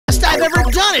I've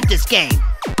ever done at this game.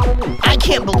 I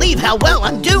can't believe how well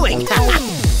I'm doing.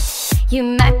 You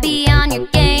might be on your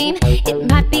game, it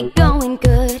might be going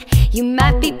good. You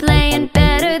might be playing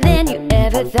better than you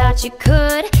ever thought you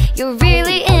could. You're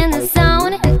really in the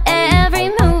zone and every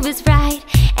move is right,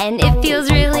 and it feels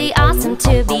really awesome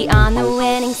to be on the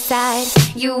winning side.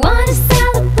 You wanna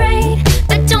celebrate,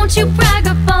 but don't you brag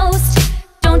or boast.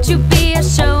 Don't you be a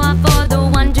show-off or the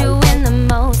one doing the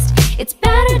most. It's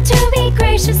better to be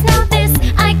gracious, now this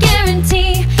I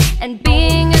guarantee. And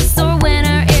being a sore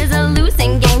winner is a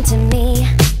losing game to me.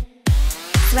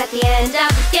 So at the end of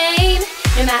the game,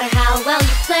 no matter how well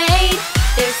you played,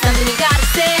 there's something you gotta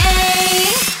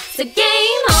say. So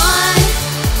game on,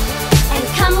 and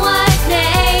come what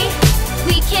may,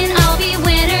 we can all be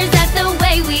winners at the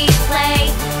way we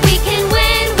play. We can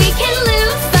win, we can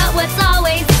lose, but what's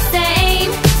always the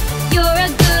same? You're a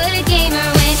good gamer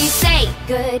when you say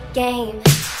good game.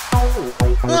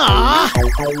 Aw,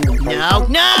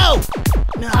 no!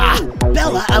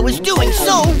 Bella, I was doing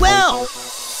so well!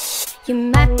 You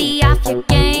might be off your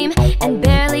game and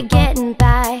barely getting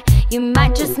by. You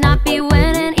might just not be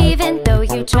winning even though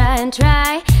you try and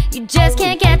try. You just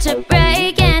can't catch a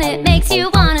break and it makes you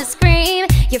wanna scream.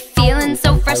 You're feeling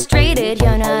so frustrated,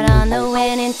 you're not on the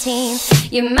winning team.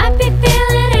 You might be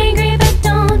feeling angry, but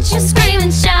don't you scream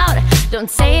and shout. Don't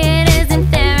say it isn't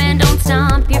fair and don't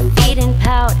stomp your feet and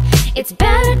pout. It's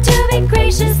better to be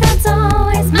gracious, that's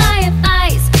always my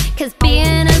advice. Cause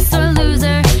being a sore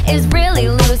loser is really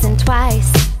losing twice.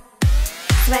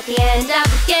 So at the end of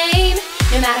the game,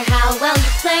 no matter how well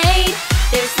you played,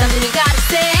 there's something you gotta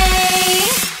say.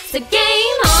 So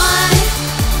game on,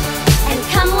 and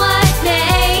come what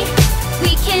may,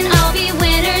 we can all be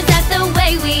winners at the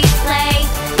way we play.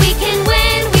 We can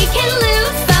win, we can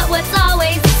lose, but what's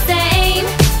always the same?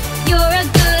 You're a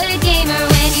good gamer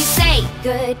when you say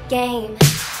good game.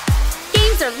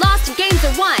 Games are lost and games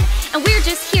are won, and we're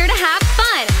just here to have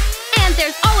fun. And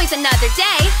there's always another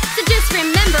day, so just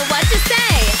remember what to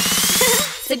say.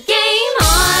 So game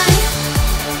on,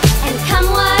 and come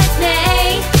what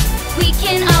may, we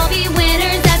can all be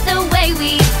winners at the way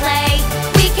we play.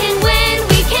 We can win,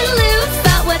 we can lose,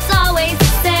 but what's always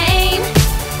the same?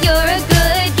 You're a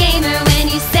good gamer when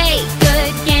you say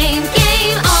good game.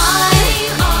 Game on,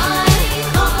 game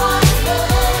on,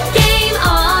 game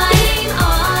on,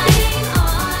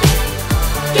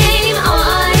 game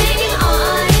on.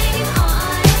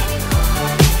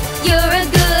 You're a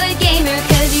good gamer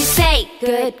 'cause you say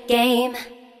good game.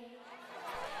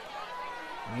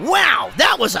 Wow,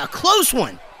 that was a close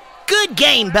one! Good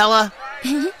game, Bella!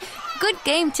 Good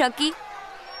game, Chucky.